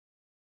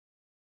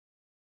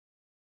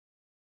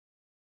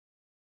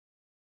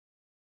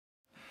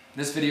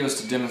This video is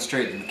to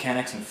demonstrate the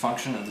mechanics and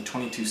function of the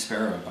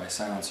 22sparrow by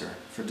Silencer.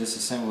 For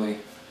disassembly,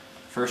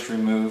 first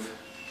remove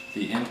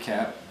the end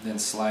cap, then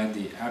slide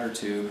the outer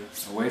tube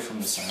away from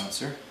the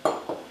silencer,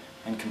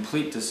 and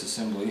complete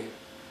disassembly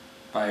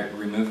by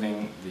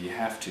removing the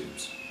half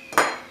tubes,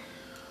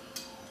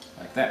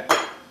 like that.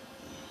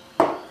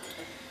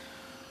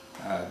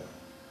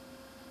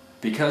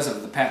 Because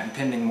of the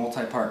patent-pending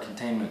multi-part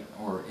containment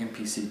or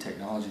MPC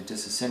technology,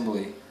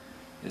 disassembly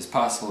is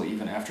possible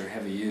even after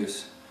heavy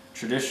use.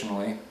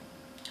 Traditionally,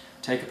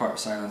 take apart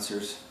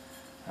silencers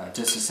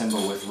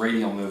disassemble with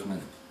radial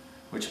movement,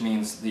 which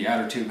means the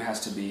outer tube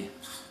has to be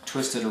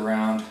twisted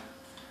around,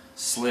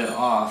 slid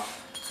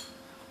off,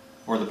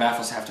 or the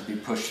baffles have to be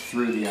pushed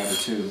through the outer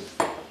tube.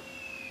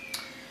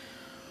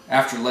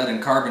 After lead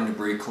and carbon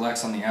debris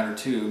collects on the outer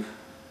tube,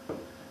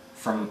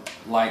 from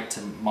light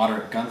to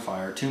moderate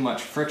gunfire, too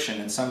much friction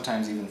and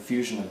sometimes even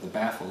fusion of the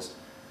baffles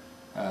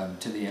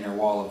to the inner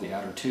wall of the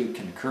outer tube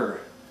can occur,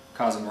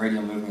 causing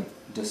radial movement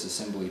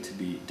disassembly to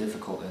be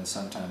difficult and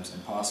sometimes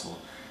impossible.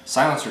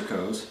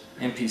 Silencerco's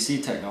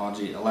MPC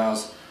technology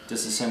allows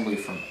disassembly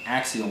from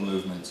axial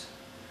movements,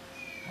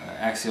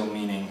 axial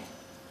meaning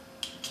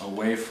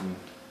away from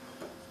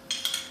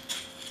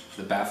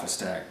the baffle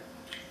stack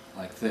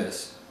like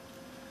this,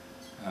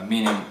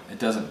 meaning it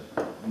doesn't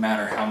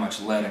matter how much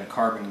lead and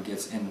carbon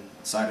gets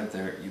inside of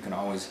there, you can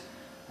always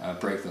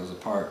break those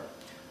apart.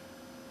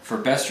 For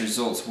best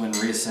results when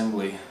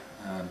reassembly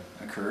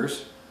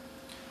occurs,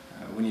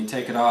 when you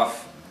take it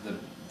off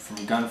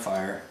from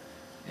gunfire,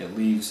 it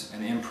leaves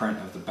an imprint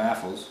of the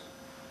baffles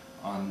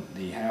on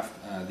the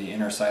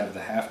inner side of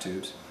the half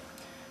tubes.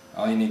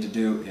 All you need to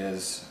do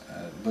is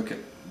look at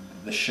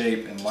the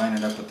shape and line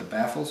it up with the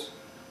baffles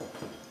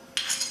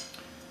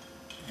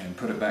and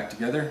put it back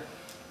together.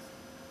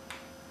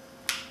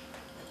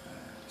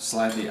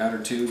 Slide the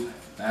outer tube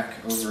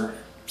back over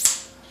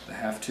the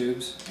half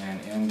tubes and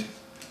end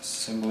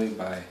assembly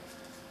by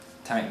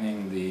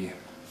tightening the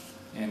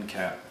end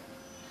cap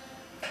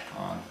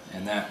on.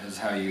 And that is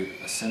how you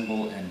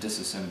assemble and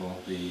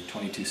disassemble the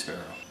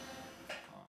 22sparrow.